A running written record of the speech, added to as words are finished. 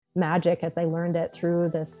magic as I learned it through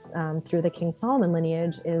this, through the King Solomon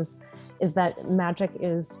lineage is that magic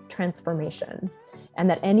is transformation. And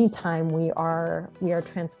that anytime we are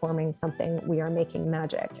transforming something, we are making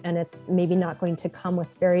magic. And it's maybe not going to come with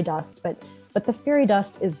fairy dust, but the fairy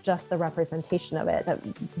dust is just the representation of it. That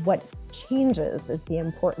what changes is the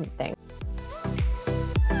important thing.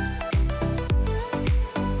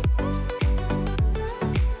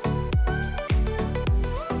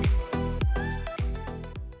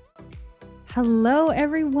 Hello,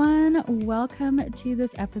 everyone. Welcome to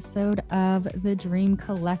this episode of the Dream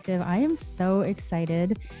Collective. I am so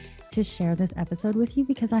excited to share this episode with you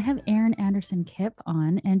because I have Erin Anderson-Kipp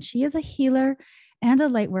on, and she is a healer and a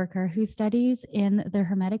light worker who studies in the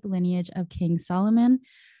Hermetic lineage of King Solomon.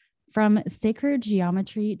 From sacred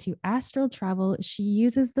geometry to astral travel, she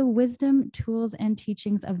uses the wisdom, tools, and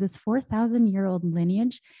teachings of this 4,000-year-old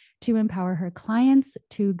lineage to empower her clients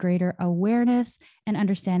to greater awareness and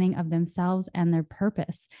understanding of themselves and their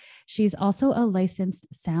purpose. She's also a licensed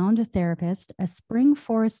sound therapist, a Spring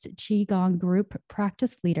Forest Qigong group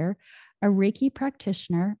practice leader, a Reiki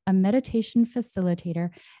practitioner, a meditation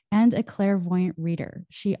facilitator, and a clairvoyant reader.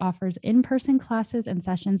 She offers in-person classes and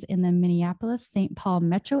sessions in the Minneapolis-St. Paul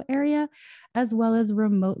metro area, as well as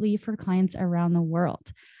remotely for clients around the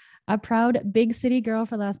world. A proud big city girl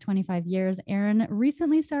for the last 25 years, Erin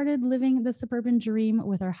recently started living the suburban dream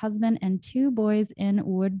with her husband and 2 boys in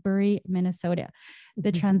Woodbury, Minnesota.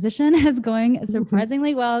 The transition is going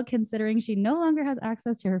surprisingly well, considering she no longer has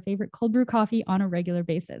access to her favorite cold brew coffee on a regular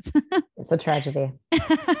basis. It's a tragedy.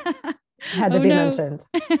 Had to be mentioned.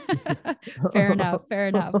 Fair enough.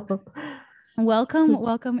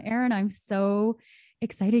 Welcome, Erin. I'm so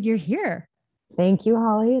excited you're here. Thank you,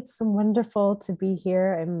 Holly. It's so wonderful to be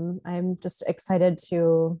here. I'm just excited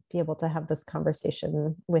to be able to have this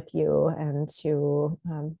conversation with you and to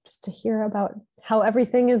just to hear about how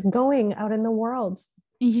everything is going out in the world.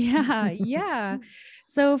 Yeah.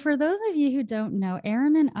 So for those of you who don't know,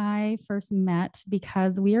 Erin and I first met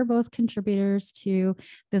because we are both contributors to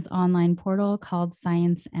this online portal called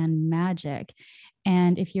Science and Magic.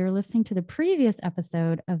 And if you're listening to the previous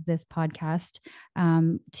episode of this podcast,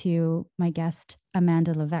 to my guest,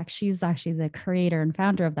 Amanda Levesque, she's actually the creator and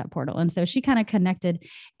founder of that portal. And so she kind of connected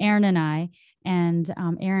Erin and I, and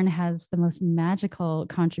Erin has the most magical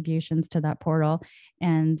contributions to that portal.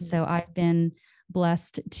 And so I've been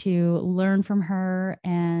blessed to learn from her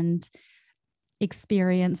and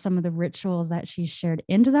experience some of the rituals that she shared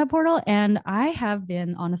into that portal. And I have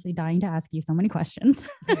been honestly dying to ask you so many questions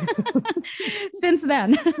since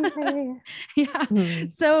then. Yeah.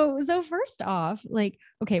 So first off,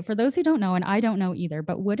 okay, for those who don't know, and I don't know either,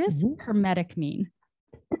 but what does Hermetic mean?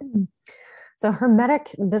 So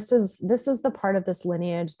Hermetic, this is the part of this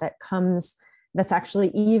lineage that's actually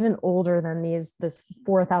even older than this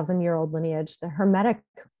 4,000-year-old lineage. The Hermetic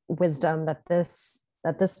wisdom that this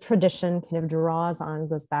tradition kind of draws on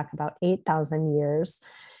goes back about 8,000 years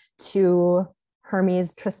to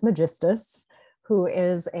Hermes Trismegistus, who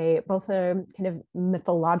is both a kind of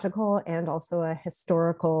mythological and also a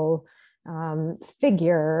historical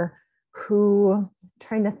figure who,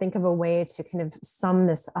 trying to think of a way to kind of sum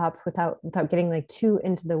this up without getting too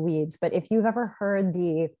into the weeds. But if you've ever heard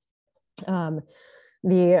the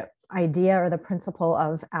idea or the principle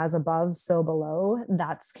of as above, so below,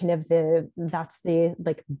 that's kind of the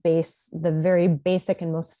base, the very basic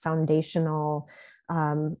and most foundational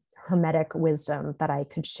Hermetic wisdom that I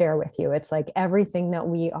could share with you. It's like everything that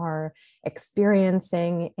we are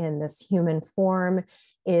experiencing in this human form,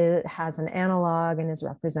 it has an analog and is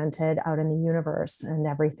represented out in the universe, and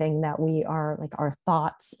everything that we are, like our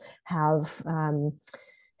thoughts have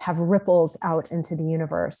ripples out into the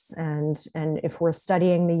universe. And if we're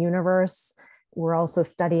studying the universe, we're also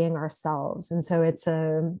studying ourselves. And so it's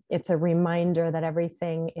a reminder that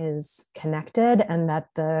everything is connected, and that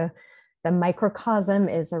the microcosm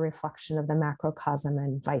is a reflection of the macrocosm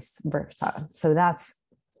and vice versa. So that's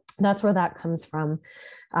where that comes from.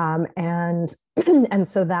 And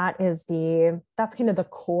so that's kind of the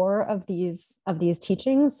core of these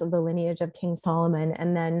teachings of the lineage of King Solomon.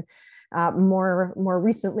 And then more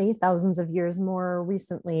recently, thousands of years more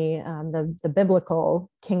recently, the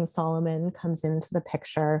biblical King Solomon comes into the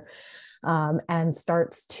picture, and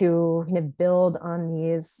starts to kind of build on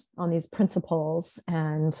these principles.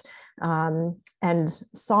 And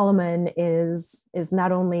Solomon is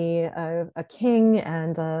not only a king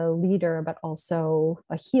and a leader, but also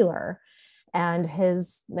a healer. And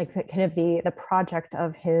his the project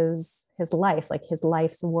of his life, like his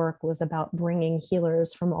life's work, was about bringing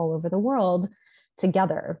healers from all over the world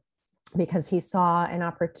together, because he saw an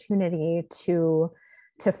opportunity to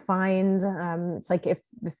to find, it's like if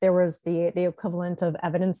there was the equivalent of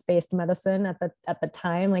evidence-based medicine at the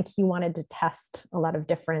time, like he wanted to test a lot of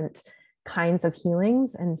different kinds of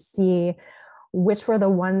healings and see which were the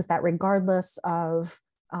ones that, regardless of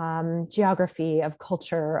geography, of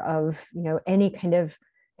culture, of any kind of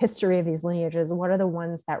history of these lineages, what are the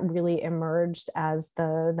ones that really emerged as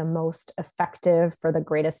the most effective for the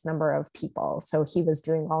greatest number of people. So he was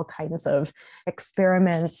doing all kinds of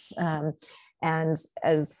experiments. And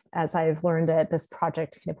as I've learned it, this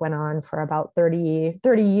project kind of went on for about 30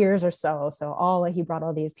 years or so. So he brought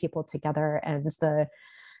all these people together, and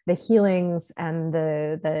the healings and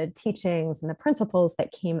the teachings and the principles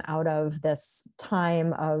that came out of this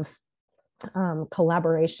time of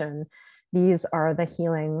collaboration, these are the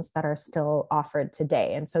healings that are still offered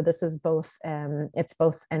today. And so this is both, it's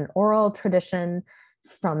both an oral tradition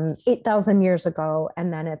from 8,000 years ago,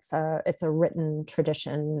 and then it's a written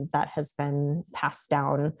tradition that has been passed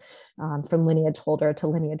down from lineage holder to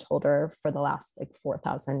lineage holder for the last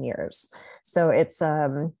 4,000 years. So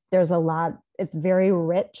there's a lot. It's very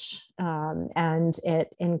rich, and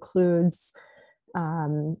it includes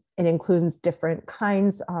different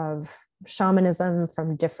kinds of shamanism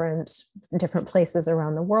from different places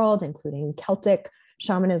around the world, including Celtic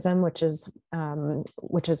shamanism, which is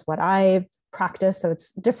what I practice. So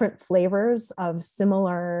it's different flavors of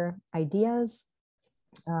similar ideas.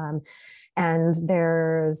 And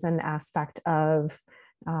there's an aspect of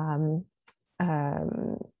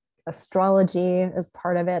astrology as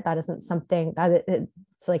part of it. That isn't something that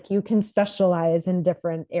it's like you can specialize in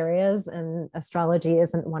different areas, and astrology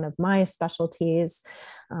isn't one of my specialties.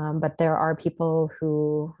 But there are people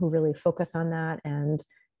who really focus on that, and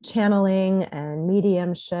channeling and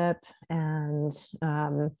mediumship and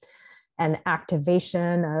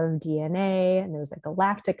activation of DNA, and there's a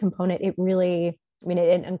galactic component. It really,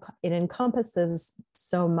 it encompasses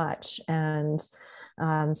so much. And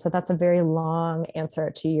so that's a very long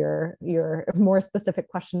answer to your more specific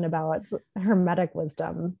question about Hermetic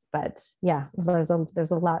wisdom. But yeah, there's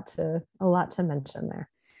a lot to mention there.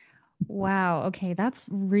 Wow. Okay. That's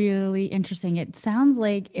really interesting. It sounds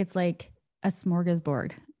like it's like a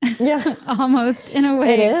smorgasbord. Yeah. Almost, in a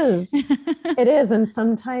way. It is. It is. And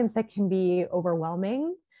sometimes it can be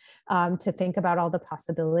overwhelming to think about all the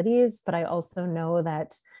possibilities. But I also know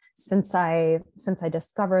that since I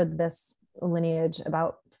discovered this lineage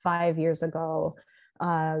about 5 years ago,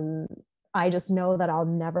 I just know that I'll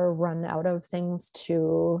never run out of things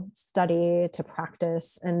to study, to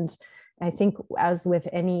practice. And I think, as with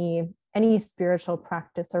any spiritual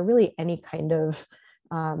practice, or really any kind of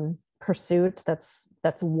pursuit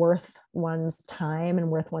that's worth one's time and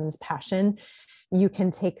worth one's passion, you can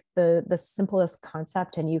take the simplest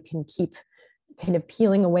concept and you can keep kind of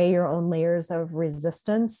peeling away your own layers of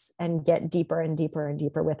resistance and get deeper and deeper and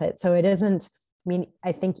deeper with it. So it isn't,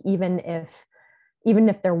 I think even if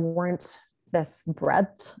there weren't this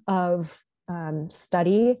breadth of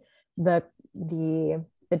study, the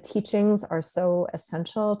teachings are so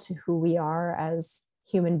essential to who we are as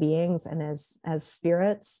human beings and as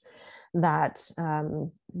spirits, that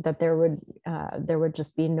there would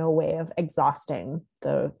just be no way of exhausting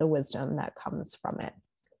the wisdom that comes from it.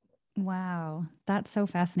 Wow, that's so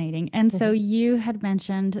fascinating. And so you had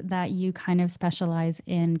mentioned that you kind of specialize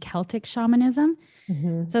in Celtic shamanism.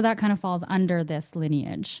 Mm-hmm. So that kind of falls under this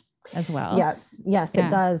lineage as well. Yes, yeah. It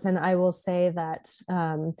does. And I will say that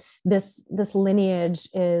this lineage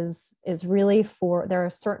is really for, there are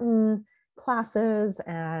certain classes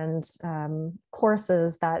and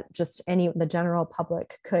courses that just the general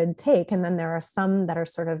public could take. And then there are some that are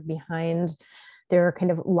sort of behind, they're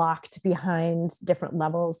kind of locked behind different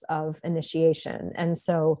levels of initiation. And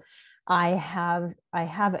so I have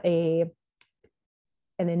an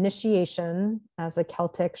initiation as a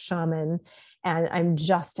Celtic shaman, and I'm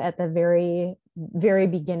just at the very, very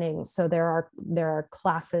beginning. So there are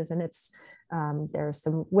classes, and there's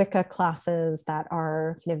some Wicca classes that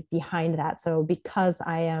are kind of behind that. So because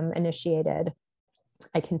I am initiated,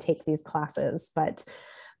 I can take these classes, but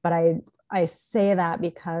I say that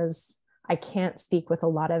because I can't speak with a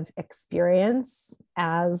lot of experience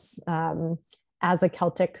as a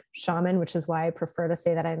Celtic shaman, which is why I prefer to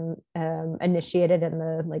say that I'm initiated in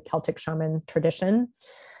the Celtic shaman tradition.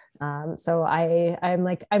 So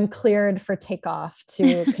I'm cleared for takeoff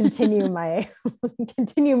to continue my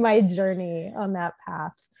journey on that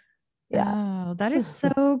path. Yeah. Oh, that is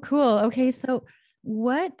so cool. Okay. So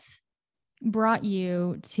what brought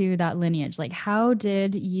you to that lineage? Like, how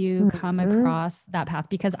did you come across that path?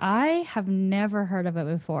 Because I have never heard of it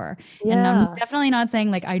before. Yeah. And I'm definitely not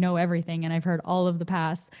saying I know everything and I've heard all of the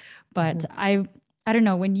past, but I don't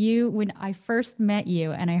know, when I first met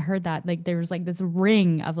you and I heard that, like there was like this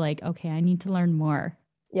ring of like, okay, I need to learn more.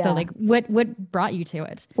 So Yeah. like what brought you to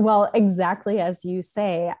it? Well, exactly as you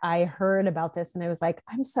say, I heard about this and I was like,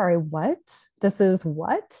 I'm sorry, what? This is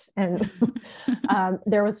what? And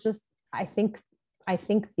there was just, I think, I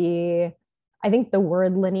think the, I think the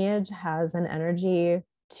word lineage has an energy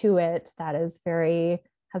to it that is very,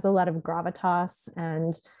 has a lot of gravitas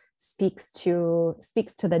and speaks to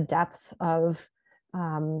the depth of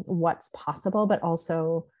what's possible, but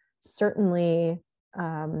also certainly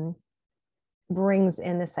um, brings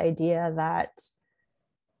in this idea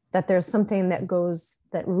that there's something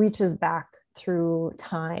that reaches back through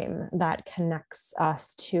time that connects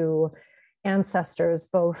us to ancestors,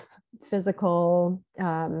 both physical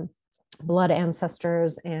blood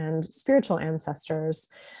ancestors and spiritual ancestors,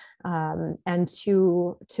 and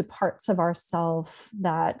to parts of ourself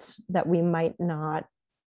that we might not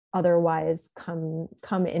otherwise come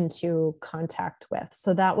into contact with.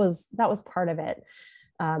 So that was part of it.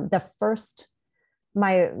 The first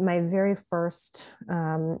my very first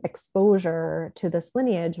exposure to this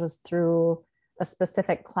lineage was through a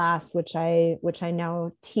specific class which I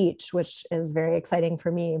now teach, which is very exciting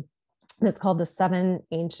for me. And it's called the Seven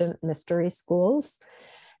Ancient Mystery Schools.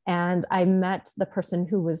 And I met the person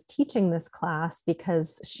who was teaching this class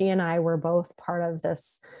because she and I were both part of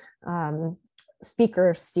this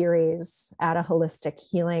speaker series at a holistic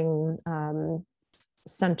healing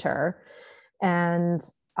center. And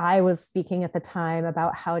I was speaking at the time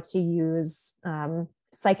about how to use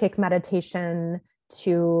psychic meditation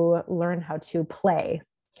to learn how to play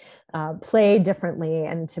differently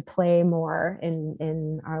and to play more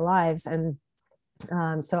in our lives. And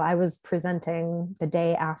so I was presenting the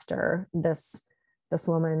day after this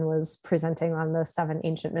woman was presenting on the Seven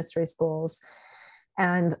Ancient Mystery Schools.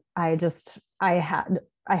 And I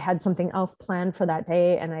had something else planned for that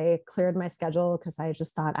day, and I cleared my schedule because I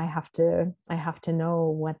just thought I have to know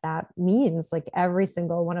what that means. Like every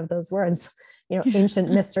single one of those words, ancient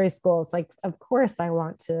mystery schools, like, of course I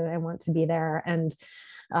want to be there. And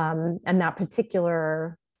that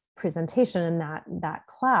particular presentation in that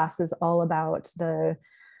class is all about the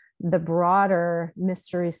broader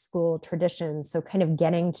mystery school traditions. So kind of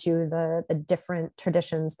getting to the different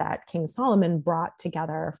traditions that King Solomon brought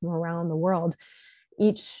together from around the world.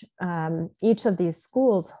 Each of these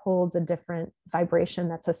schools holds a different vibration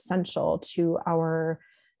that's essential to our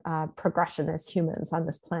progression as humans on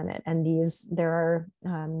this planet. And they're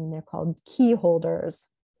called key holders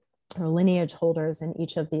or lineage holders in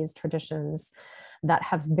each of these traditions that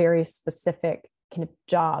have very specific kind of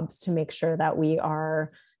jobs to make sure that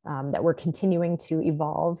we're continuing to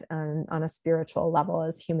evolve on a spiritual level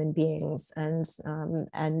as human beings.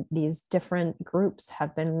 And these different groups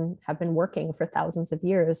have been working for thousands of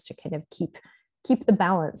years to kind of keep the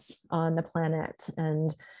balance on the planet.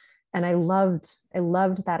 And I loved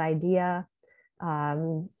that idea.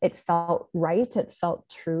 It felt right. It felt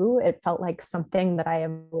true. It felt like something that I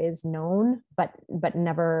have always known, but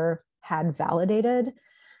never had validated.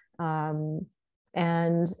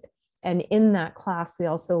 And in that class, we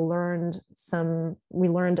also learned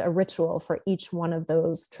a ritual for each one of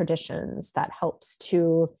those traditions that helps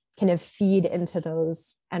to kind of feed into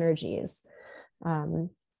those energies. And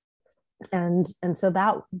so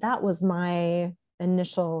that was my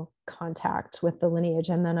initial contact with the lineage.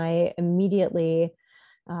 And then I immediately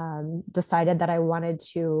decided that I wanted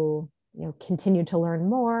to, continue to learn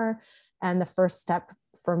more. And the first step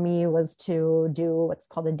for me was to do what's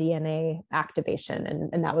called a DNA activation.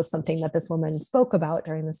 And that was something that this woman spoke about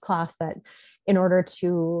during this class, that in order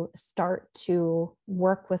to start to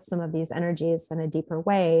work with some of these energies in a deeper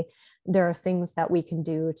way, there are things that we can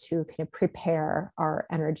do to kind of prepare our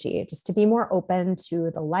energy, just to be more open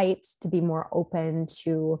to the light, to be more open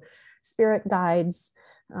to spirit guides.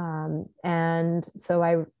 And so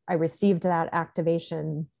I received that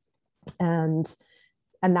activation, and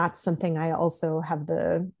that's something I also have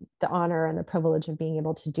the honor and the privilege of being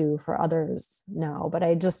able to do for others now. But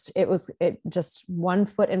it just one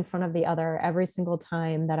foot in front of the other every single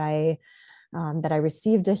time that I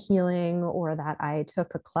received a healing or that I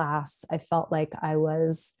took a class. I felt like I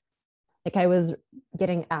was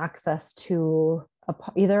getting access to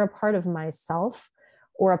either a part of myself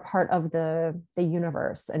or a part of the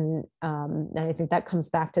universe. And I think that comes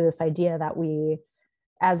back to this idea that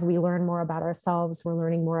as we learn more about ourselves, we're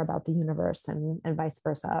learning more about the universe, and vice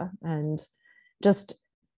versa. And just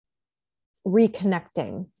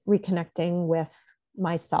reconnecting with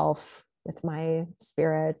myself, with my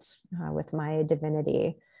spirit, with my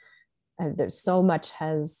divinity. There's so much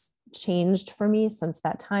has changed for me since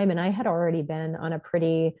that time. And I had already been on a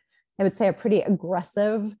pretty I would say, a pretty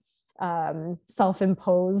aggressive,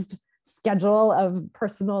 self-imposed schedule of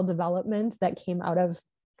personal development that came out of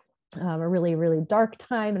a really, really dark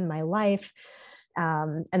time in my life.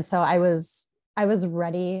 And so I was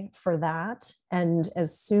ready for that. And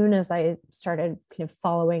as soon as I started kind of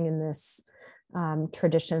following in this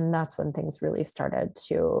tradition, that's when things really started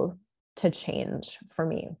to change for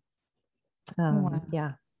me. Wow.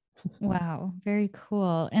 Yeah. Wow. Very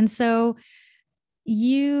cool. And so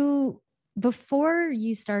before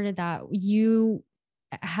you started that, you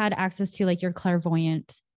had access to like your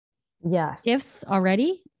clairvoyant Yes. gifts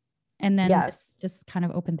already. And then yes. just kind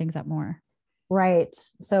of open things up more. Right.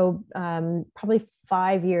 So probably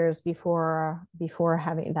 5 years before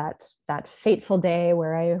having that fateful day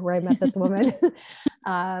where I met this woman,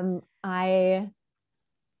 I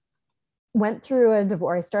went through a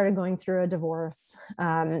divorce. I started going through a divorce.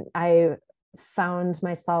 I found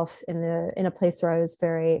myself in a place where I was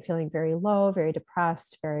feeling very low, very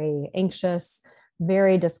depressed, very anxious,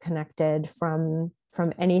 very disconnected from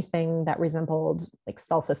anything that resembled like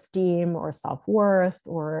self-esteem or self-worth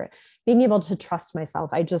or being able to trust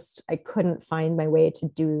myself. I couldn't find my way to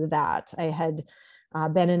do that. I had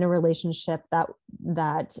been in a relationship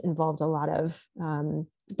that involved a lot of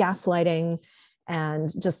gaslighting,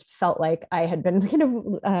 and just felt like I had been kind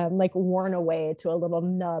of like worn away to a little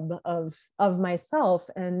nub of myself.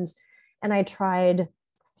 And I tried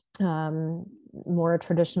more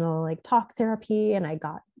traditional like talk therapy, and I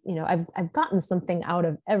got, I've gotten something out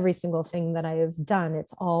of every single thing that I've done.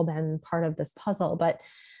 It's all been part of this puzzle. But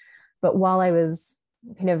while I was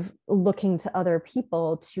kind of looking to other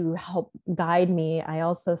people to help guide me, I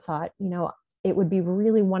also thought, it would be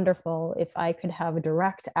really wonderful if I could have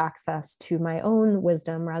direct access to my own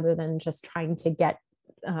wisdom rather than just trying to get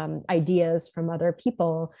ideas from other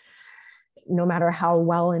people, no matter how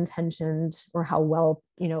well-intentioned or how well,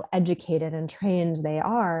 educated and trained they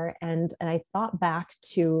are. And I thought back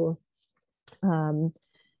to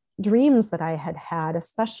dreams that I had had,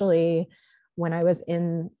 especially when I was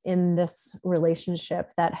in this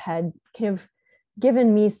relationship that had kind of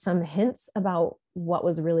given me some hints about what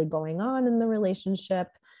was really going on in the relationship,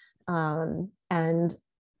 and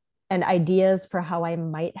ideas for how I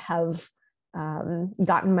might have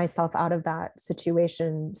gotten myself out of that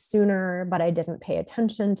situation sooner, but I didn't pay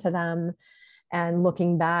attention to them. And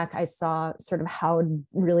looking back, I saw sort of how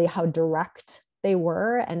direct they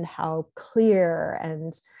were, and how clear,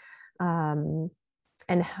 and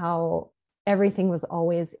how everything was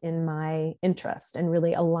always in my interest and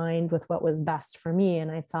really aligned with what was best for me.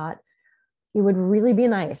 And I thought it would really be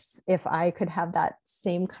nice if I could have that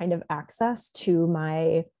same kind of access to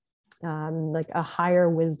my like a higher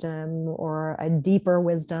wisdom or a deeper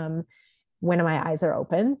wisdom when my eyes are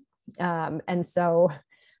open. And so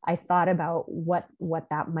I thought about what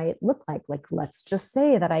that might look like. Like, let's just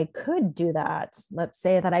say that I could do that. Let's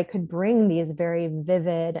say that I could bring these very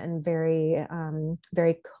vivid and very,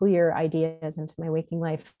 very clear ideas into my waking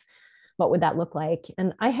life. What would that look like?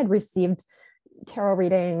 And I had received tarot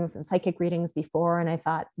readings and psychic readings before, and I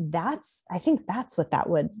thought I think that's what that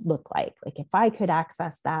would look like. Like, if I could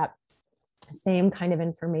access that same kind of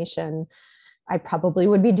information, I probably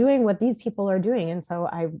would be doing what these people are doing. And so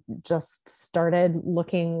I just started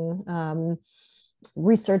looking,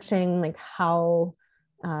 researching like how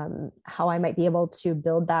I might be able to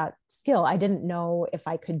build that skill. I didn't know if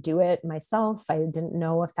I could do it myself. I didn't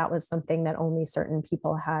know if that was something that only certain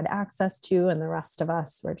people had access to, and the rest of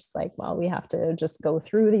us were just like, well, we have to just go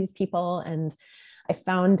through these people. And I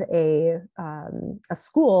found a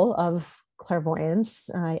school of clairvoyance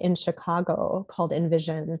in Chicago called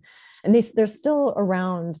Envision. And they're still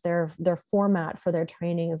around. Their format for their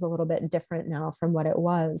training is a little bit different now from what it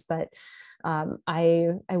was. But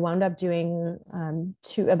I wound up doing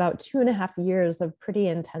about 2.5 years of pretty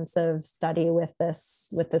intensive study with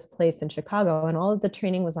this place in Chicago, and all of the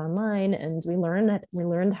training was online. And we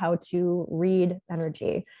learned how to read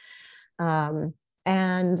energy,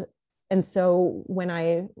 and so when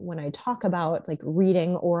I talk about like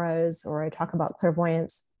reading auras, or I talk about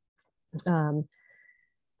clairvoyance,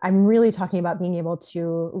 I'm really talking about being able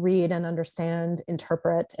to read and understand,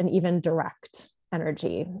 interpret, and even direct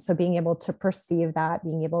energy. So being able to perceive that,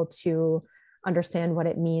 being able to understand what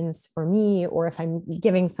it means for me, or if I'm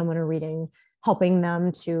giving someone a reading, helping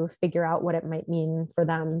them to figure out what it might mean for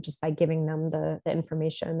them just by giving them the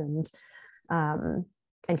information, and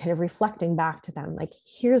kind of reflecting back to them, like,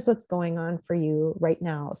 here's what's going on for you right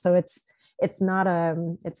now. So it's not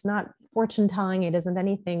fortune telling. It isn't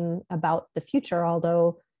anything about the future,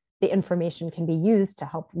 although the information can be used to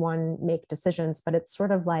help one make decisions. But it's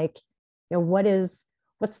sort of like, what is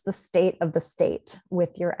what's the state of the state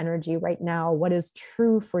with your energy right now? What is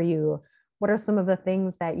true for you? What are some of the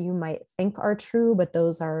things that you might think are true, but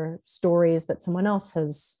those are stories that someone else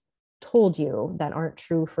has told you that aren't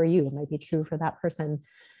true for you? It might be true for that person.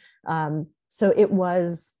 So it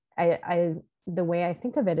was, the way I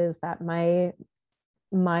think of it is that my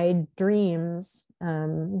dreams,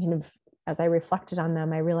 as I reflected on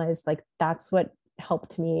them, I realized like that's what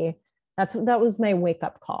helped me. That was my wake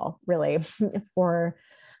up call, really, for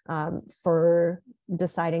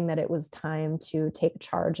deciding that it was time to take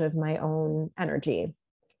charge of my own energy.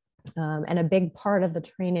 And a big part of the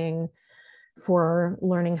training for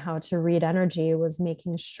learning how to read energy was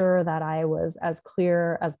making sure that I was as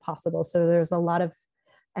clear as possible. So there's a lot of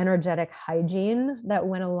energetic hygiene that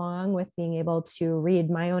went along with being able to read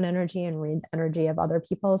my own energy and read energy of other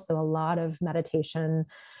people. So a lot of meditation,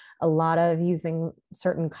 a lot of using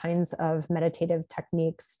certain kinds of meditative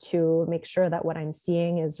techniques to make sure that what I'm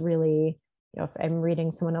seeing is really, if I'm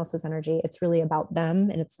reading someone else's energy, it's really about them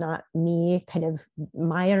and it's not me, kind of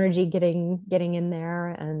my energy getting in there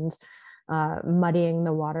and muddying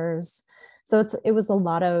the waters. So it was a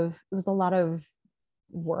lot of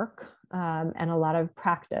work and a lot of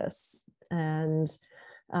practice. And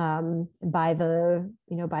by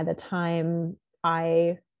the time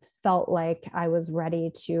I felt like I was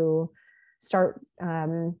ready to start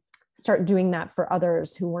doing that for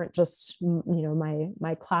others who weren't just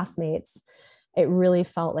my classmates, it really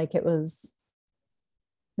felt like it was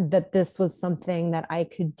that this was something that I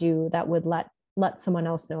could do that would let someone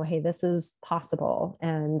else know, hey, this is possible.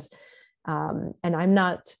 And I'm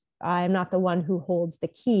not the one who holds the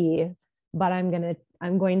key, but I'm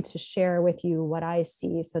going to share with you what I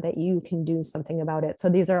see so that you can do something about it. So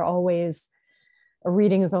a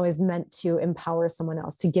reading is always meant to empower someone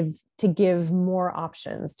else, to give more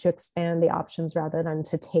options, to expand the options rather than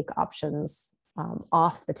to take options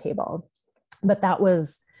off the table. But that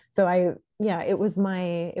was, it was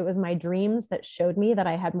my dreams that showed me that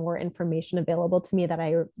I had more information available to me than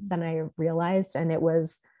I realized. And it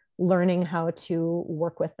was learning how to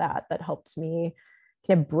work with that helped me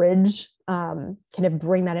kind of bridge, kind of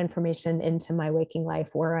bring that information into my waking life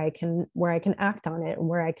where I can act on it and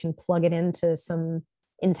where I can plug it into some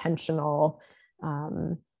intentional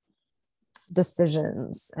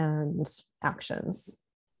decisions and actions.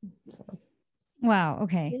 So. Wow.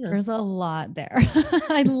 Okay. Yeah. There's a lot there.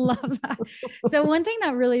 I love that. So one thing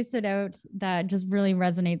that really stood out that just really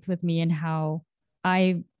resonates with me and how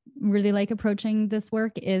I really like approaching this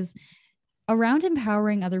work is around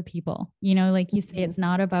empowering other people. Like you say, it's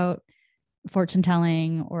not about fortune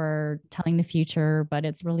telling or telling the future, but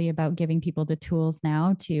it's really about giving people the tools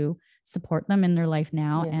now to support them in their life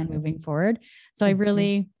now and moving forward. So I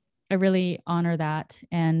really honor that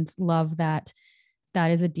and love that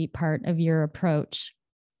is a deep part of your approach.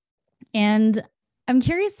 And I'm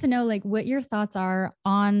curious to know like what your thoughts are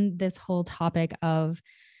on this whole topic of,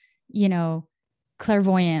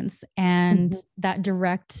 clairvoyance and that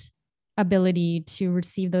direct ability to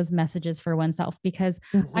receive those messages for oneself. Because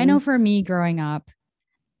I know for me growing up,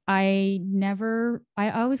 I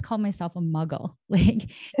always called myself a muggle.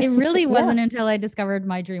 Like it really wasn't until I discovered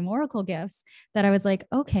my dream oracle gifts that I was like,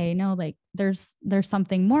 okay, no, like there's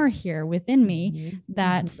something more here within me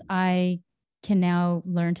that I can now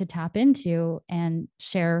learn to tap into and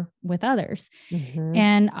share with others.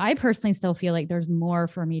 And I personally still feel like there's more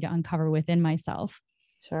for me to uncover within myself.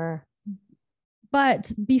 Sure.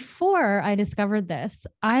 But before I discovered this,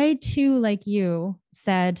 I too, like you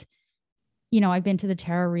said, I've been to the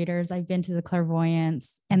tarot readers, I've been to the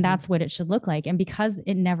clairvoyants, and that's what it should look like. And because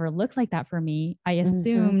it never looked like that for me, I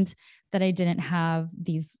assumed that I didn't have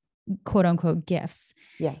these quote unquote gifts.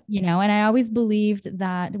 Yeah. And I always believed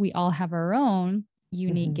that we all have our own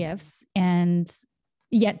unique gifts. And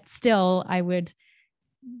yet still I would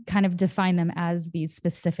kind of define them as these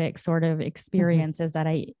specific sort of experiences that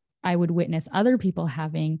I would witness other people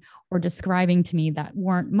having or describing to me that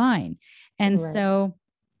weren't mine. And so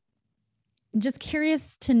just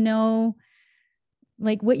curious to know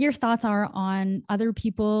like what your thoughts are on other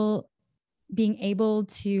people being able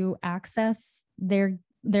to access their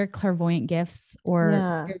clairvoyant gifts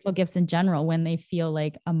or spiritual gifts in general when they feel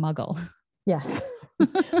like a muggle. Yes.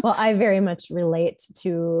 Well, I very much relate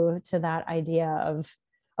to that idea of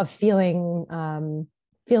feeling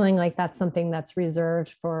like that's something that's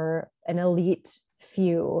reserved for an elite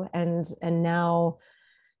few. And now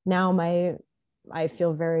I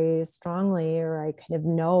feel very strongly, or I kind of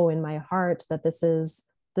know in my heart that this is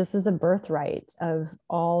a birthright of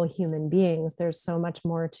all human beings. There's so much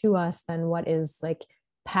more to us than what is like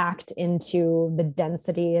packed into the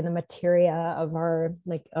density and the materia of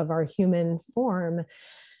our human form.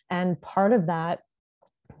 And part of that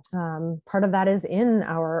is in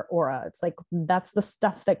our aura. It's like, that's the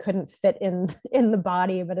stuff that couldn't fit in the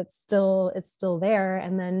body, but it's still there.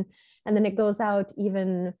 And then it goes out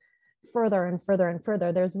even further and further and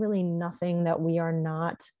further. There's really nothing that we are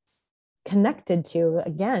not connected to.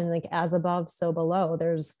 Again, like, as above, so below.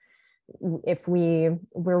 We're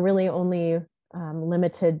really only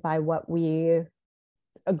limited by what we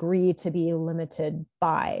agree to be limited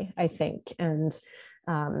by, I think. And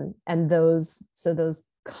those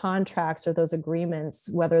contracts or those agreements,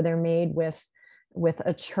 whether they're made with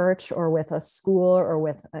a church or with a school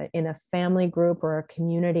or in a family group or a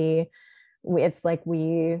community, it's like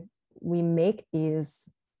we make these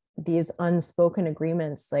unspoken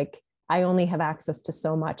agreements, like, I only have access to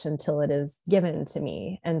so much until it is given to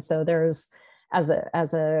me. And so there's, as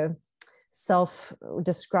a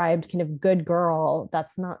self-described kind of good girl,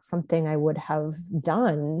 that's not something I would have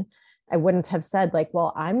done. I wouldn't have said, like,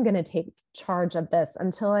 well, I'm going to take charge of this,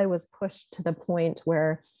 until I was pushed to the point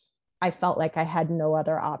where I felt like I had no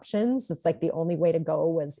other options. It's like the only way to go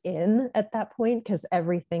was in at that point, because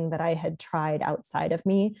everything that I had tried outside of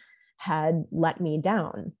me had let me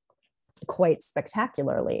down quite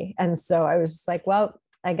spectacularly. And so I was just like, well,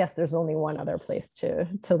 I guess there's only one other place to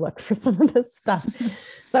look for some of this stuff.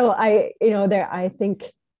 So I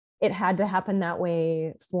think it had to happen that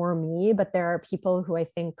way for me, but there are people who I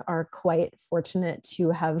think are quite fortunate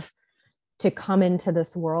to come into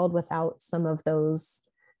this world without some of those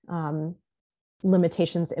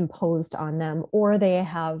limitations imposed on them, or they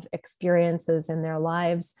have experiences in their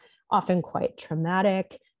lives, often quite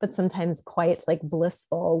traumatic, but sometimes quite like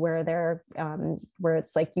blissful, where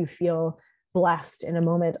it's like you feel blessed in a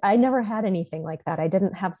moment. I never had anything like that. I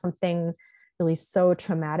didn't have something really so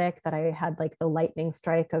traumatic that I had like the lightning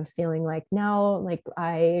strike of feeling like, now, like,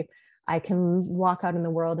 I can walk out in the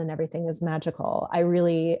world and everything is magical. I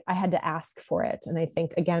had to ask for it. And I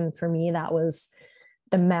think, again, for me, that was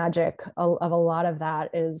the magic of a lot of that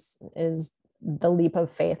is the leap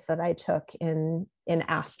of faith that I took in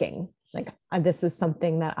asking, like, this is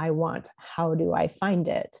something that I want. How do I find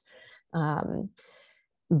it?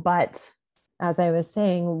 But as I was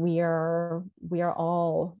saying, we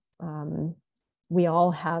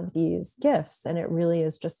all have these gifts, and it really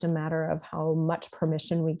is just a matter of how much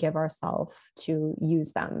permission we give ourselves to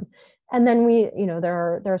use them. And then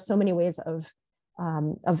there are so many ways of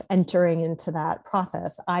entering into that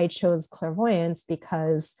process. I chose clairvoyance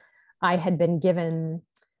because I had been given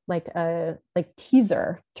like a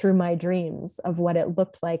teaser through my dreams of what it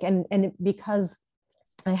looked like, and because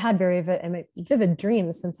I had very vivid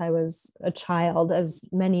dreams since I was a child, as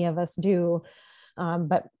many of us do.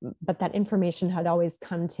 But that information had always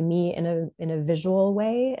come to me in a visual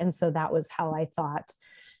way. And so that was how I thought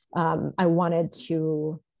I wanted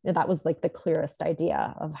to, that was like the clearest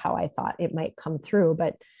idea of how I thought it might come through.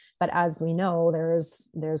 But as we know,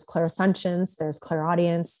 there's clairsentience, there's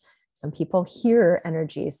clairaudience. Some people hear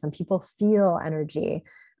energy, some people feel energy.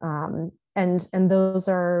 And those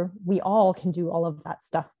we all can do all of that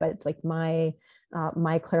stuff, but it's like my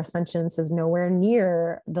clairsentience is nowhere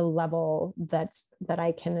near the level that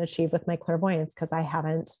I can achieve with my clairvoyance, because I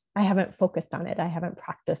haven't focused on it. I haven't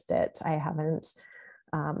practiced it. I haven't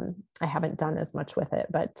done as much with it.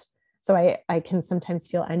 But so I can sometimes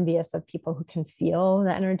feel envious of people who can feel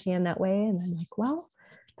the energy in that way. And I'm like, well,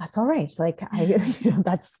 that's all right. Like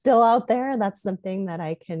that's still out there. That's something that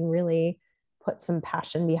I can really put some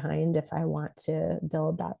passion behind if I want to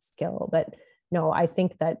build that skill. But no, I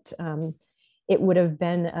think that it would have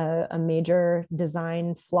been a major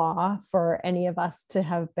design flaw for any of us to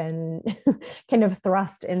have been kind of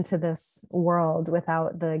thrust into this world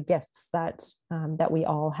without the gifts that we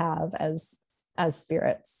all have as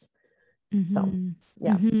spirits. Mm-hmm. So,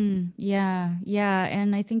 yeah. Mm-hmm. Yeah.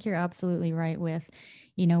 And I think you're absolutely right with,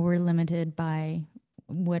 we're limited by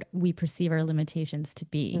what we perceive our limitations to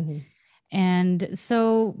be. Mm-hmm. And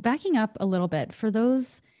so backing up a little bit, for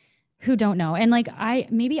those who don't know, and like I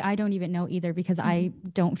don't even know either, because mm-hmm. I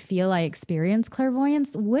don't feel I experience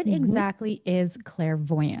clairvoyance. What mm-hmm. exactly is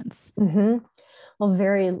clairvoyance? Mm-hmm. Well,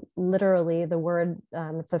 very literally, the word,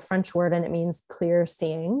 it's a French word, and it means clear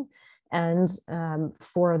seeing. And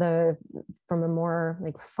from a more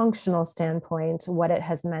like functional standpoint, what it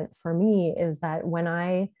has meant for me is that when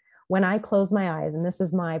I close my eyes, and this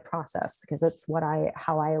is my process because it's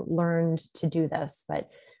how I learned to do this, but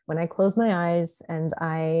when I close my eyes and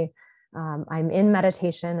I'm in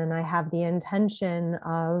meditation and I have the intention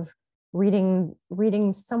of reading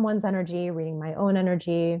someone's energy, reading my own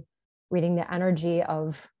energy, reading the energy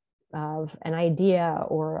of of an idea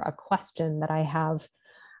or a question that I have,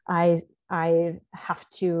 I have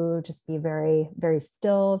to just be very, very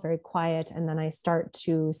still, very quiet. And then I start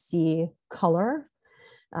to see color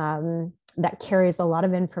that carries a lot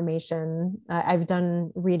of information. I've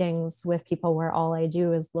done readings with people where all I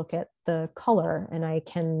do is look at the color, and I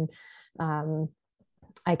can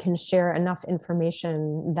share enough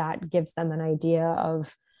information that gives them an idea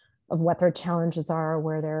of what their challenges are,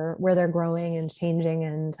 where they're growing and changing,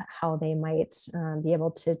 and how they might be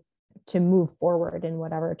able to move forward in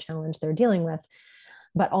whatever challenge they're dealing with.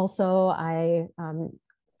 But also I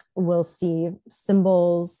will see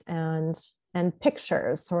symbols and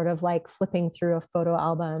pictures, sort of like flipping through a photo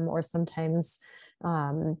album, or sometimes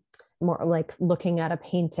more like looking at a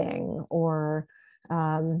painting, or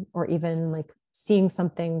even like seeing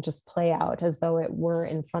something just play out as though it were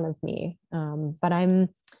in front of me. But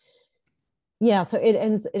so it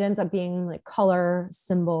ends up being like color,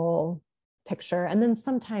 symbol, picture, and then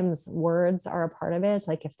sometimes words are a part of it.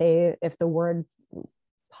 Like if the word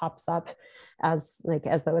pops up as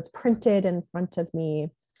though it's printed in front of me,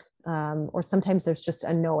 or sometimes there's just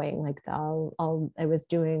a knowing. Like I was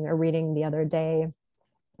doing a reading the other day,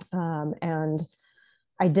 and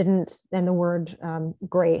the word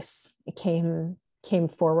grace came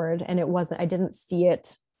forward, and I didn't see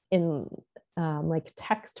it in like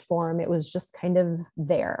text form. It was just kind of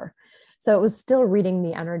there. So it was still reading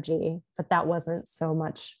the energy, but that wasn't so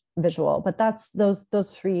much visual. But that's those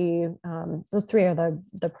three are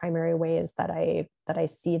the primary ways that I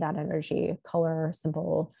see that energy: color,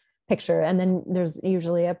 symbol, picture. And then there's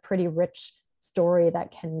usually a pretty rich story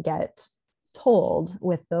that can get told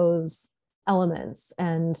with those elements.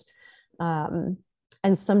 And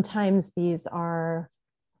sometimes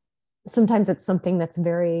sometimes it's something that's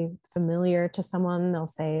very familiar to someone. They'll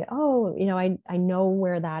say, oh, I know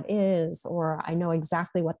where that is, or I know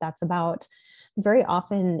exactly what that's about. Very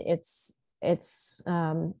often it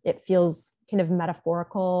feels kind of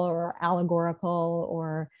metaphorical or allegorical,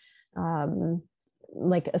 or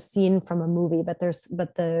like a scene from a movie, but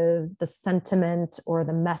the sentiment or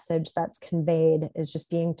the message that's conveyed is just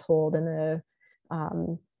being told in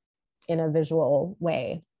a visual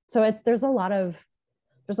way. So there's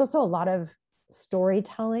also a lot of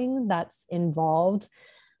storytelling that's involved.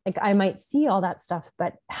 Like I might see all that stuff,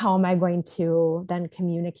 but how am I going to then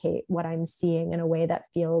communicate what I'm seeing in a way that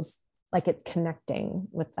feels like it's connecting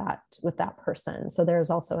with that person? So there's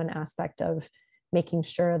also an aspect of making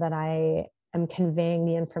sure that I am conveying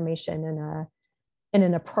the information in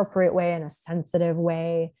an appropriate way, in a sensitive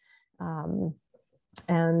way,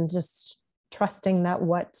 and just trusting that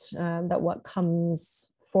what comes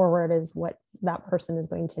forward is what that person is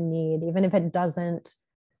going to need, even if it doesn't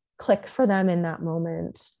click for them in that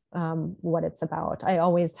moment, what it's about. I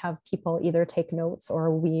always have people either take notes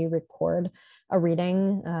or we record a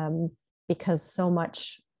reading, because so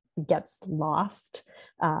much gets lost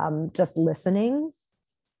just listening.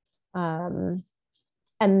 And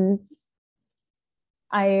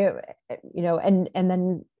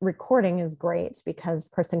then recording is great because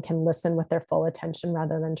the person can listen with their full attention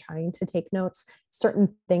rather than trying to take notes.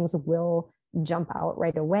 Certain things will jump out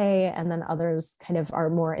right away, and then others kind of are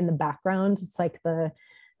more in the background. It's like the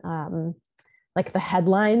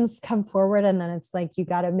headlines come forward, and then it's like you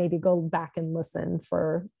got to maybe go back and listen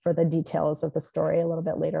for the details of the story a little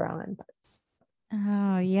bit later on.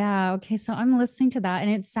 Oh yeah. Okay. So I'm listening to that,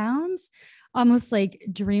 and it sounds almost like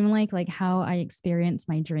dreamlike, like how I experience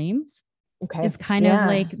my dreams. Okay. It's kind of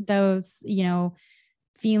like those,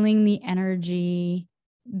 feeling the energy,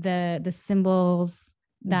 the symbols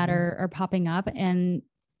that are popping up. And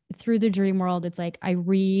through the dream world, it's like I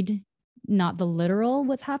read not the literal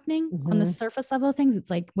what's happening on the surface level of things. It's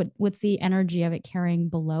like what's the energy of it carrying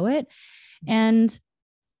below it. And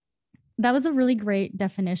that was a really great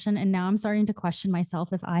definition. And now I'm starting to question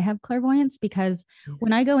myself if I have clairvoyance, because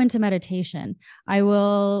when I go into meditation, I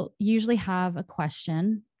will usually have a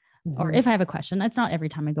question, or if I have a question, that's not every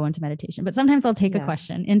time I go into meditation, but sometimes I'll take a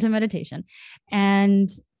question into meditation. And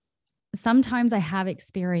sometimes I have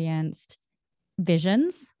experienced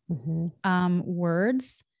visions,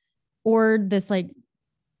 words, or this like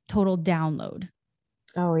total download.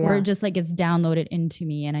 Oh yeah. Where it just like gets downloaded into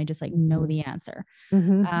me and I just like know the answer.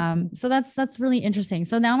 So that's really interesting.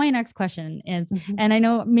 So now my next question is, and I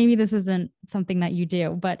know maybe this isn't something that you do,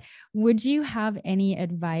 but would you have any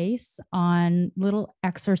advice on little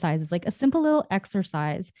exercises, like a simple little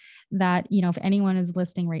exercise that, if anyone is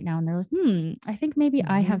listening right now and they're like, I think maybe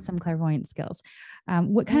I have some clairvoyant skills.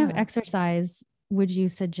 What kind of exercise would you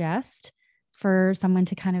suggest for someone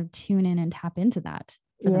to kind of tune in and tap into that?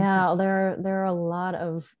 for themselves? Yeah, there are a lot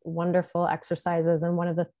of wonderful exercises, and one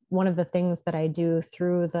of the things that I do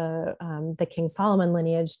through the King Solomon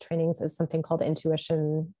lineage trainings is something called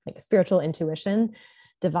intuition, like spiritual intuition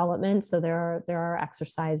development. So there are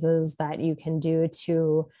exercises that you can do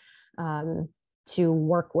um, to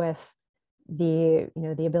work with the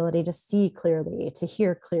ability to see clearly, to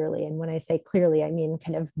hear clearly. And when I say clearly, I mean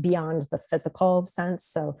kind of beyond the physical sense.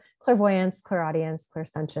 So clairvoyance, clairaudience,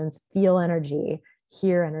 clairsentience, feel energy,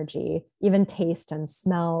 hear energy, even taste and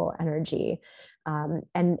smell energy. And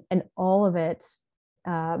all of it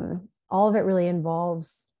really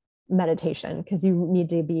involves meditation, because you need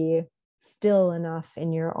to be still enough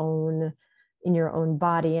in your own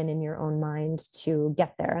body and in your own mind to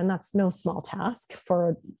get there. And that's no small task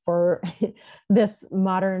for this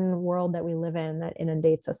modern world that we live in, that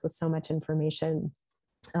inundates us with so much information.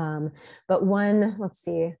 But let's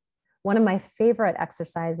see, one of my favorite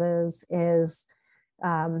exercises is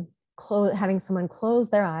having someone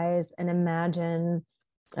close their eyes and imagine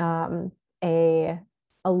um, a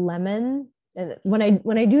lemon. When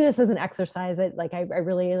I do this as an exercise, I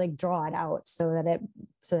really like draw it out so that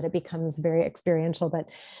it becomes very experiential.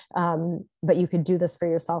 But you could do this for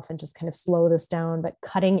yourself and just kind of slow this down. But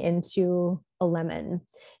cutting into a lemon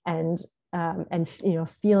and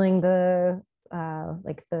feeling the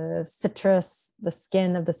citrus, the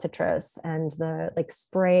skin of the citrus, and the like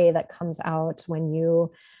spray that comes out when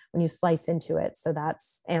you slice into it. So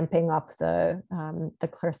that's amping up the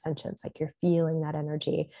clairsentience, like you're feeling that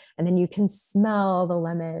energy. And then you can smell the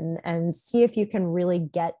lemon and see if you can really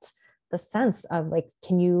get the sense of like,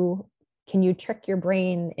 can you trick your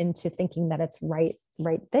brain into thinking that it's right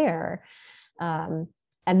there? And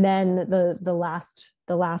then the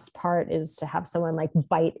last part is to have someone like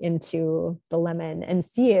bite into the lemon and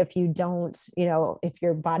see if you don't, if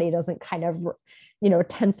your body doesn't kind of,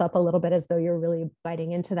 tense up a little bit as though you're really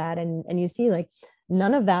biting into that. And you see like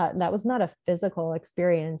none of that was not a physical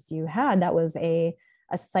experience you had. That was a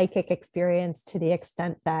psychic experience, to the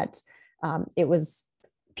extent that it was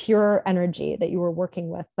pure energy that you were working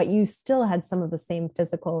with, but you still had some of the same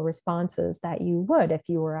physical responses that you would if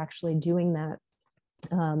you were actually doing that.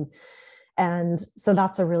 And so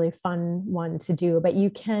that's a really fun one to do. But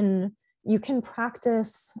you can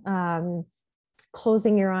practice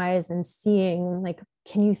closing your eyes and seeing, like,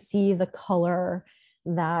 can you see the color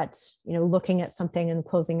that, looking at something and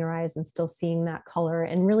closing your eyes and still seeing that color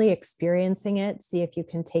and really experiencing it. See if you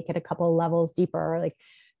can take it a couple of levels deeper. Like,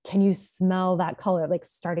 can you smell that color, like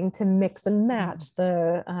starting to mix and match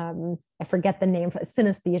the I forget the name,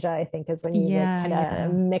 synesthesia, I think, is when you like kind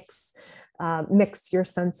of mix your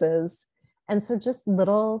senses. And so just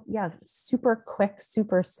little, super quick,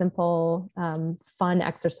 super simple, fun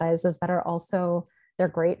exercises that are also, they're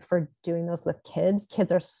great for doing those with kids.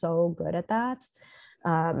 Kids are so good at that.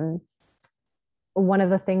 One of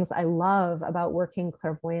the things I love about working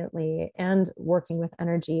clairvoyantly and working with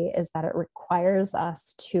energy is that it requires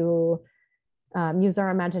us to use our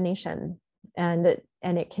imagination, and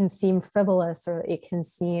it can seem frivolous, or it can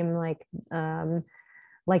seem like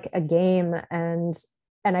a game,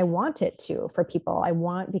 and I want it to for people.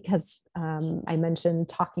 Because I mentioned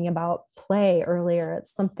talking about play earlier.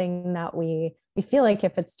 It's something that we feel like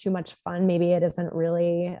if it's too much fun, maybe it isn't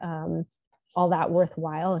really all that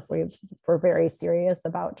worthwhile if we're very serious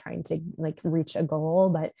about trying to like reach a goal.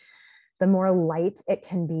 But the more light it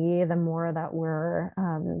can be, the more that we're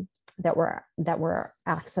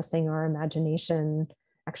accessing our imagination,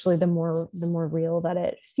 actually the more real that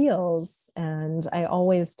it feels. And I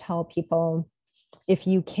always tell people, if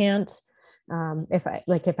you can't,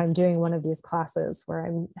 if I'm doing one of these classes where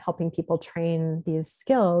I'm helping people train these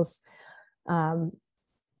skills,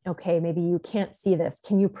 okay, maybe you can't see this.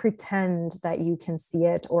 Can you pretend that you can see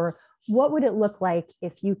it? Or what would it look like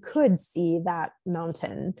if you could see that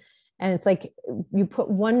mountain? And it's like you put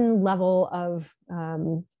one level of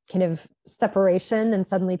kind of separation, and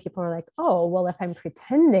suddenly people are like, oh, well, if I'm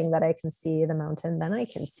pretending that I can see the mountain, then I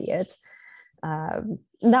can see it. And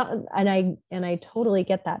I totally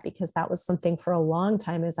get that, because that was something for a long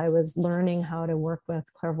time as I was learning how to work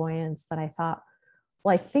with clairvoyance, that I thought,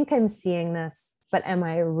 well, I think I'm seeing this, but am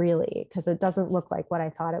I really? Because it doesn't look like what I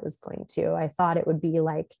thought it was going to. I thought it would be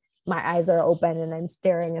like my eyes are open and I'm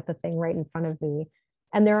staring at the thing right in front of me.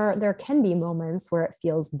 And there can be moments where it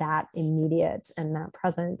feels that immediate and that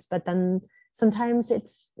present, but then sometimes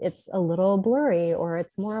it's a little blurry, or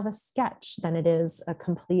it's more of a sketch than it is a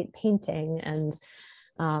complete painting. And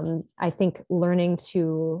I think learning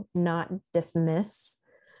to not dismiss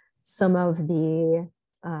some of the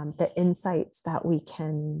insights that we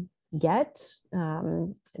can get,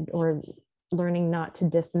 or learning not to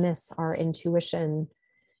dismiss our intuition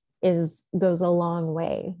goes a long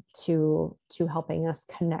way to helping us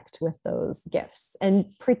connect with those gifts.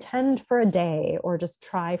 And pretend for a day, or just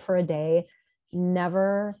try for a day,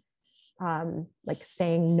 never like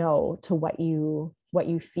saying no to what you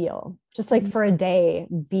feel. Just like for a day,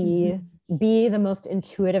 be the most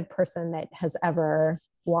intuitive person that has ever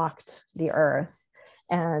walked the earth,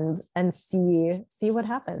 and see what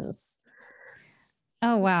happens.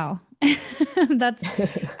 Oh, wow. I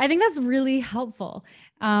think that's really helpful.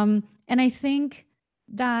 And I think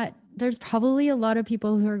that there's probably a lot of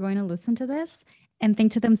people who are going to listen to this and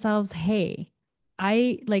think to themselves, hey,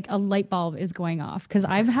 I like a light bulb is going off, because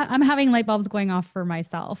I'm having light bulbs going off for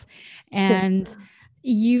myself. And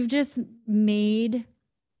you've just made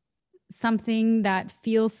something that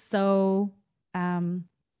feels so,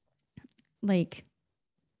 like,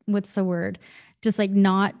 what's the word? Just like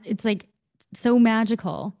not, it's like so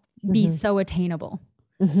magical, be so attainable,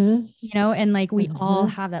 you know? And like, we all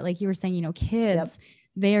have that, like you were saying, you know, kids,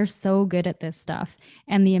 they are so good at this stuff,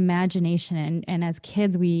 and the imagination. And as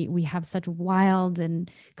kids, we have such wild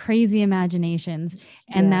and crazy imaginations,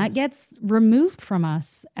 and that gets removed from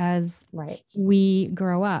us as we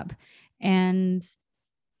grow up. And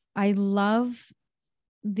I love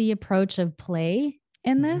the approach of play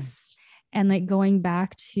in this, and like going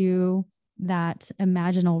back to that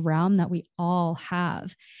imaginal realm that we all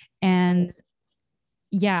have. And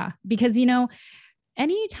because, you know,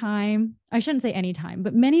 anytime, I shouldn't say anytime,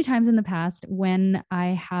 but many times in the past when I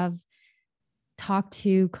have talked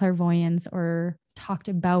to clairvoyance or talked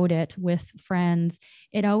about it with friends,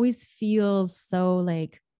 it always feels so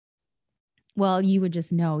like, well, you would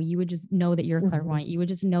just know that you're clairvoyant. You would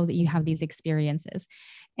just know that you have these experiences.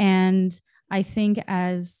 And I think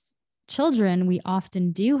as children, we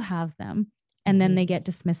often do have them, and then they get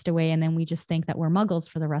dismissed away. And then we just think that we're muggles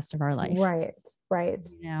for the rest of our life. Right.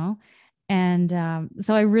 You know? And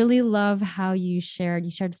so I really love how you shared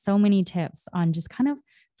so many tips on just kind of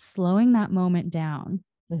slowing that moment down.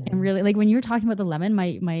 And really, like when you were talking about the lemon,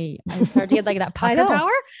 I started to get like that pucker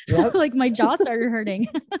power. Like my jaw started hurting.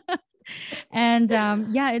 And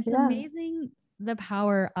it's amazing the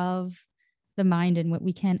power of the mind and what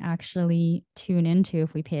we can actually tune into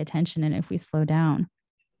if we pay attention and if we slow down.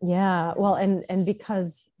 Yeah, well, and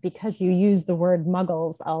because you use the word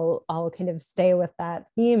muggles, I'll kind of stay with that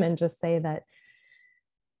theme and just say that,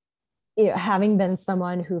 you know, having been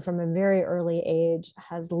someone who from a very early age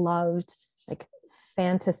has loved like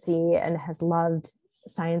fantasy and has loved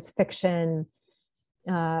science fiction,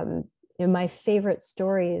 you know, my favorite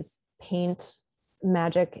stories paint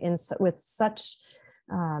magic with such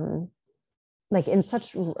like in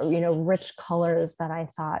such, you know, rich colors that I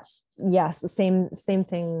thought, yes, the same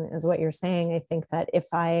thing as what you're saying. I think that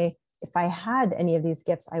if I had any of these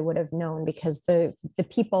gifts, I would have known, because the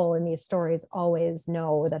people in these stories always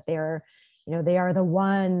know that they're, you know, they are the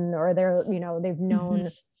one, or they're, you know, they've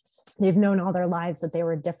known all their lives that they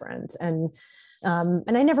were different. And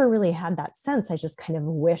I never really had that sense. I just kind of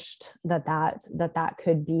wished that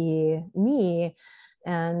could be me.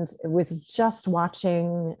 And it was just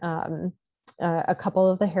watching a couple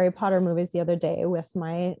of the Harry Potter movies the other day with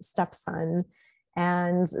my stepson,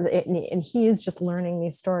 and he's just learning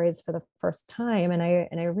these stories for the first time. And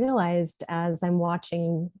I realized as I'm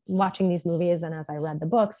watching these movies, and as I read the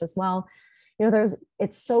books as well, you know,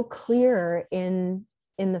 it's so clear in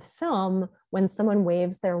the film when someone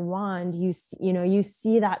waves their wand, you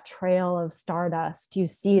see that trail of stardust, you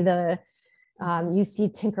see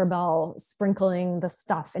Tinkerbell sprinkling the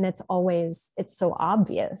stuff, and it's so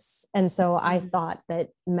obvious. And so I thought that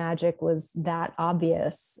magic was that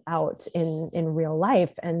obvious out in real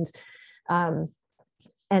life. And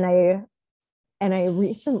I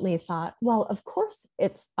recently thought, well, of course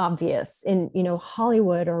it's obvious in, you know,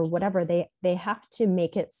 Hollywood or whatever. They have to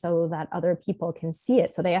make it so that other people can see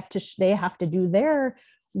it. So they have to do their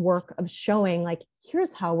work of showing, like,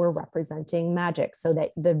 here's how we're representing magic so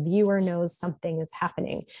that the viewer knows something is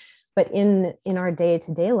happening. But in our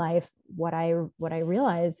day-to-day life, what I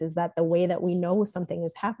realize is that the way that we know something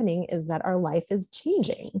is happening is that our life is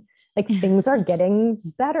changing. Like things are getting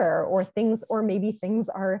better, or maybe things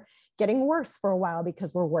are getting worse for a while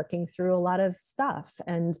because we're working through a lot of stuff.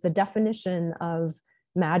 And the definition of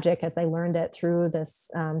magic, as I learned it through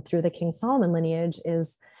the King Solomon lineage,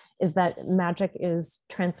 is that magic is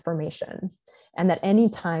transformation, and that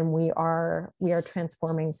anytime we are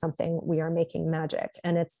transforming something, we are making magic.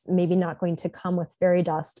 And it's maybe not going to come with fairy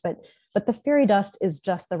dust, but the fairy dust is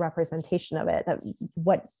just the representation of it. That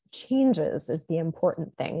what changes is the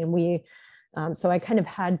important thing. And so I kind of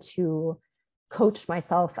had to coach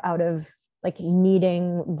myself out of like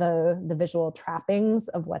needing the visual trappings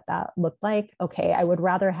of what that looked like, okay, I would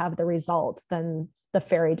rather have the result than the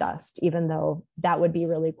fairy dust, even though that would be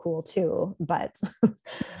really cool too. But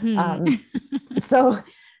so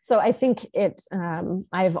I think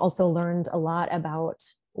I've also learned a lot about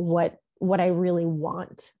what I really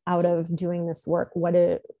want out of doing this work.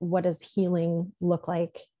 What does healing look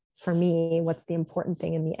like for me? What's the important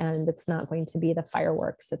thing in the end? It's not going to be the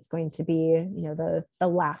fireworks. It's going to be, the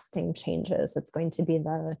lasting changes. It's going to be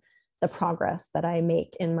the progress that I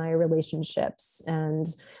make in my relationships and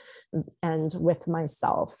with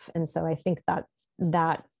myself. And so I think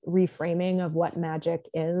that reframing of what magic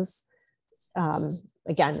is,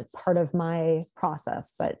 again, part of my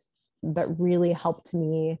process, but really helped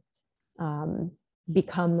me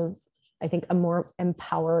become, I think, a more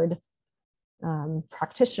empowered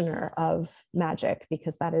practitioner of magic,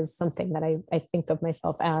 because that is something that I think of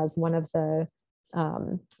myself as. One of the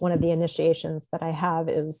initiations that I have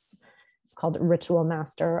it's called Ritual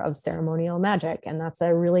Master of Ceremonial Magic. And that's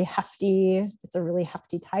a really hefty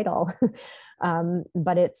title.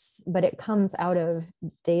 But it comes out of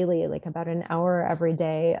daily, like about an hour every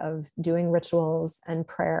day of doing rituals and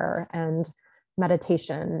prayer and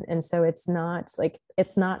meditation. And so it's not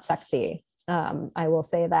sexy. I will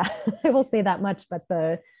say that much,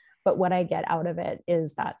 but what I get out of it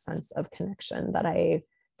is that sense of connection that I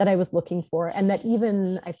was looking for, and that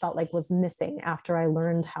even I felt like was missing after I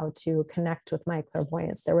learned how to connect with my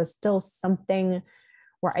clairvoyance. There was still something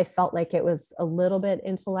where I felt like it was a little bit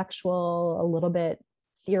intellectual, a little bit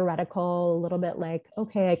theoretical, a little bit like,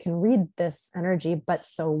 okay, I can read this energy, but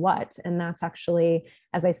so what? And that's actually,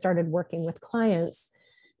 as I started working with clients,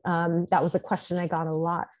 that was a question I got a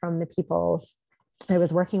lot from the people I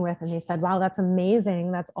was working with. And they said, wow, that's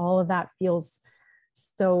amazing. That's all of that feels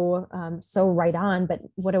so right on, but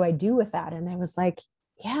what do I do with that? And I was like,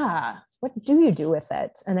 yeah, what do you do with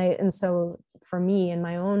it? And so for me, in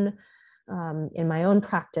my own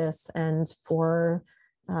practice, and to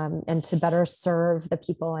better serve the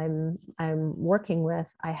people I'm working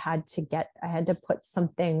with, I had to put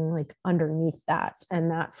something like underneath that. And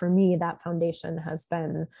that, for me, that foundation has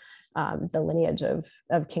been the lineage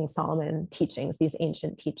of King Solomon teachings, these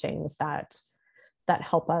ancient teachings that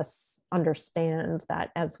help us understand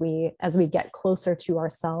that as we get closer to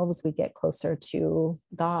ourselves, we get closer to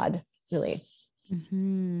God, really.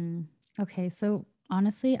 Mm-hmm. Okay, so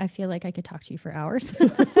honestly, I feel like I could talk to you for hours.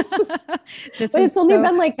 But it's only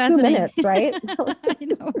been like 2 minutes, right? I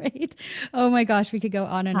know, right? Oh my gosh, we could go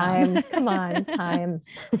on and on. Come on, time.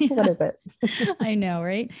 Yeah. What is it? I know,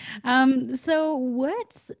 right? So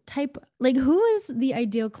who is the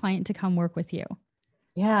ideal client to come work with you?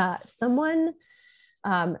 Yeah, someone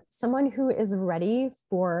who is ready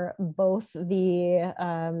for both the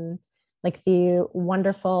the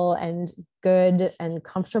wonderful and good and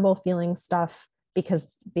comfortable feeling stuff, because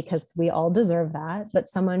we all deserve that, but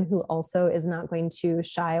someone who also is not going to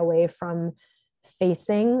shy away from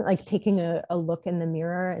taking a look in the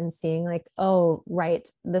mirror and seeing like, oh, right,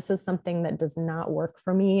 this is something that does not work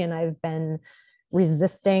for me, and I've been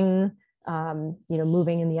resisting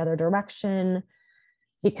moving in the other direction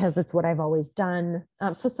because it's what I've always done.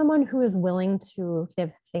 So someone who is willing to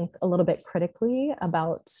think a little bit critically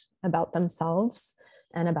about themselves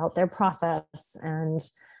and about their process, and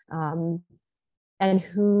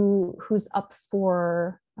who's up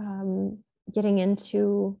for getting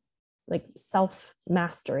into like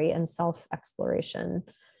self-mastery and self-exploration.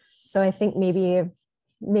 So I think maybe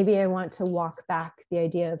I want to walk back the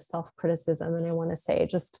idea of self-criticism, and I want to say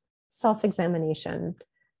just self-examination.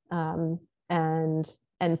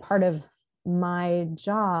 And part of my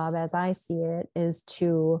job, as I see it, is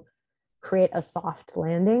to create a soft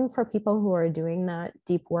landing for people who are doing that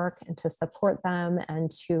deep work, and to support them,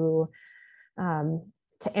 and to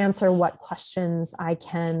answer what questions I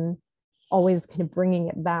can, always kind of bringing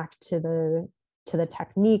it back to the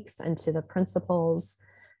techniques and to the principles,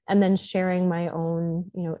 and then sharing my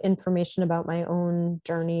own, information about my own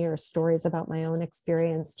journey or stories about my own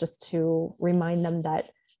experience, just to remind them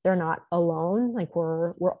that they're not alone. Like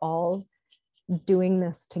we're all doing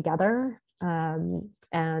this together, and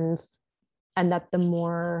that the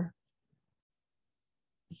more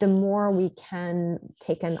we can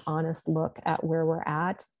take an honest look at where we're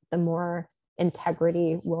at, the more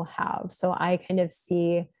integrity we'll have. So I kind of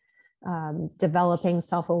see developing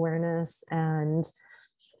self-awareness and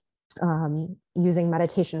using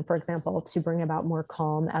meditation, for example, to bring about more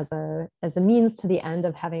calm as a means to the end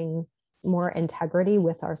of having more integrity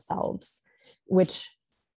with ourselves, which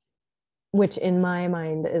which in my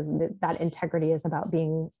mind is that integrity is about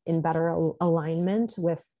being in better alignment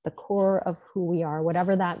with the core of who we are,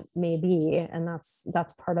 whatever that may be. And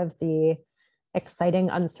that's part of the exciting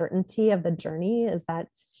uncertainty of the journey, is that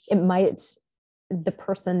the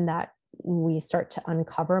person that we start to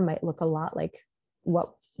uncover might look a lot like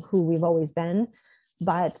who we've always been,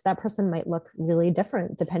 but that person might look really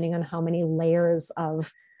different depending on how many layers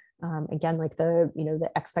of again, like the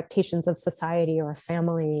expectations of society or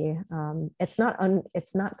family. It's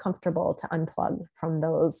not comfortable to unplug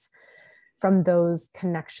from those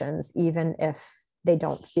connections, even if they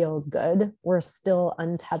don't feel good. We're still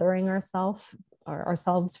untethering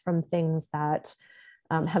ourselves from things that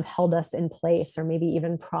have held us in place, or maybe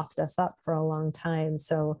even propped us up for a long time.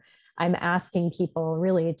 So I'm asking people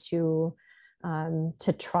really to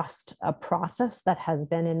trust a process that has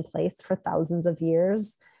been in place for thousands of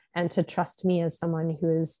years, and to trust me as someone who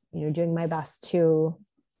is, doing my best to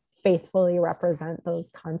faithfully represent those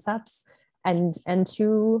concepts, and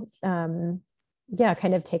to kind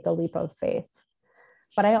of take a leap of faith.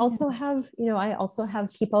 But I also have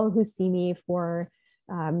people who see me for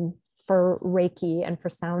Reiki and for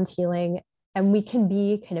sound healing, and we can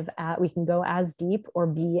go as deep or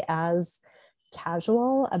be as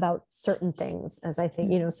casual about certain things, as I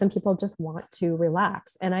think, some people just want to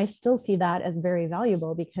relax. And I still see that as very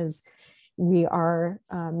valuable, because we're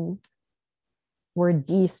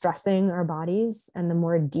de-stressing our bodies. And the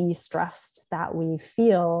more de-stressed that we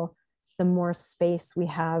feel, the more space we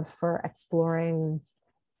have for exploring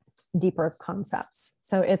deeper concepts.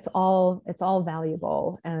 So it's all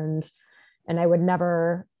valuable. And I would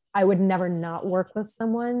never not work with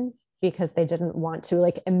someone because they didn't want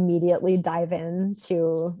to immediately dive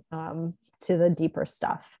into to the deeper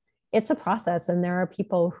stuff. It's a process, and there are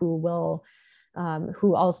people who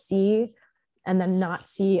I'll see and then not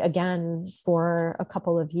see again for a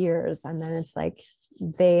couple of years, and then it's like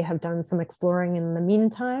they have done some exploring in the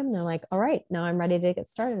meantime. They're like, all right, now I'm ready to get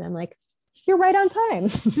started. I'm like, you're right on time.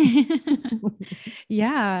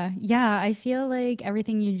 Yeah. I feel like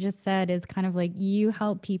everything you just said is kind of like you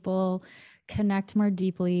help people connect more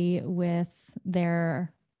deeply with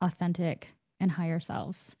their authentic and higher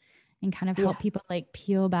selves, and kind of help people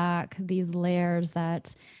peel back these layers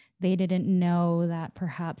that they didn't know that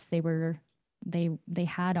perhaps they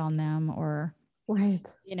had on them, or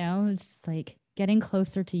right. It's just like getting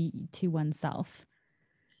closer to oneself.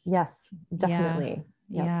 Yes, definitely.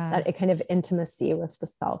 Yeah. That kind of intimacy with the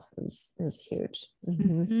self is huge.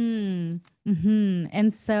 And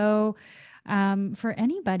so for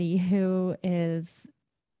anybody who is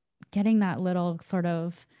getting that little sort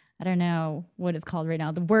of, I don't know what it's called right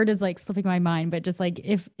now, the word is slipping my mind, but just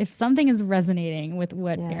if something is resonating with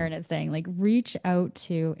what Erin is saying, reach out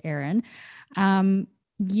to Erin.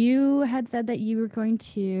 You had said that you were going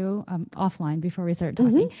to offline before we started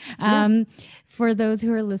talking. For those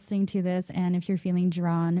who are listening to this, and if you're feeling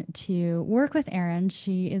drawn to work with Erin,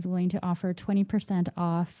 she is willing to offer 20%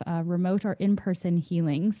 off remote or in-person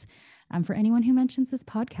healings for anyone who mentions this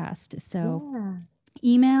podcast. So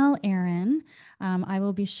email Erin. I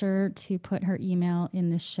will be sure to put her email in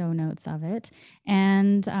the show notes of it.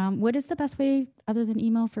 And what is the best way, other than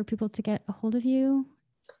email, for people to get a hold of you?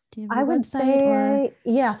 Do you have a website?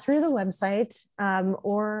 Through the website,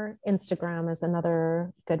 or Instagram is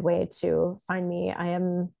another good way to find me. I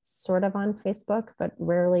am sort of on Facebook, but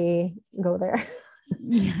rarely go there.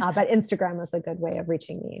 But Instagram is a good way of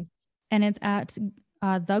reaching me. And it's at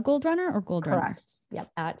the Gold Runner or Gold Runner? Correct.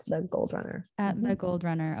 Yep. At the Gold Runner. At the Gold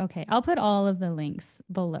Runner. Okay. I'll put all of the links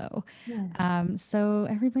below. So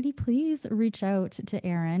everybody please reach out to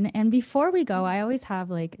Erin. And before we go, I always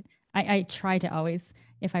have I try to always,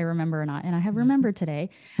 if I remember or not, and I have remembered today.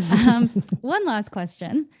 One last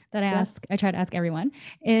question that I try to ask everyone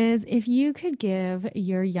is, if you could give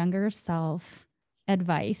your younger self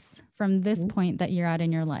advice from this point that you're at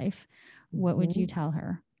in your life, what would you tell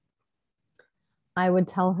her? I would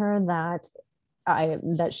tell her that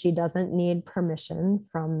she doesn't need permission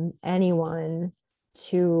from anyone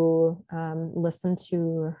to listen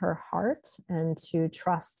to her heart, and to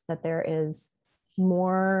trust that there is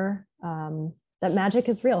more, that magic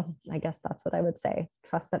is real. I guess that's what I would say.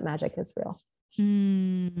 Trust that magic is real.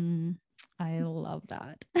 I love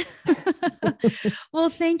that. Well,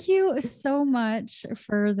 thank you so much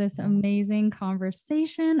for this amazing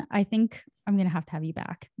conversation. I think I'm going to have you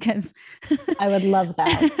back, because I would love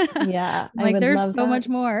that. Yeah. There's so much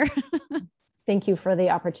more. Thank you for the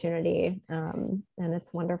opportunity. And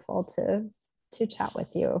it's wonderful to chat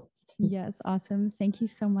with you. Yes. Awesome. Thank you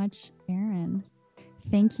so much, Erin.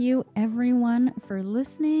 Thank you everyone for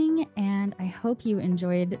listening. And I hope you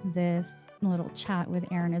enjoyed this little chat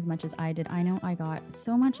with Erin as much as I did. I know I got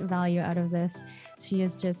so much value out of this. She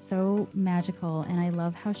is just so magical. And I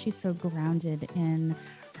love how she's so grounded in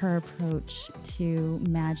her approach to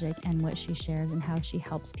magic and what she shares and how she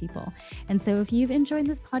helps people. And so if you've enjoyed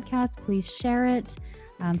this podcast, please share it.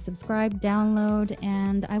 Subscribe, download,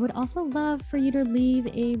 and I would also love for you to leave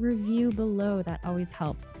a review below. That always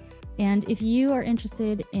helps. And if you are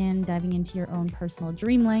interested in diving into your own personal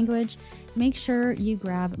dream language, make sure you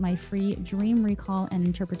grab my free dream recall and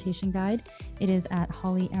interpretation guide. It is at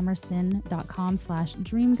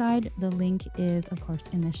hollyemerson.com/dream guide. The link is, of course,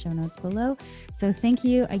 in the show notes below. So thank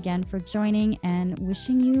you again for joining and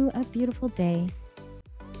wishing you a beautiful day.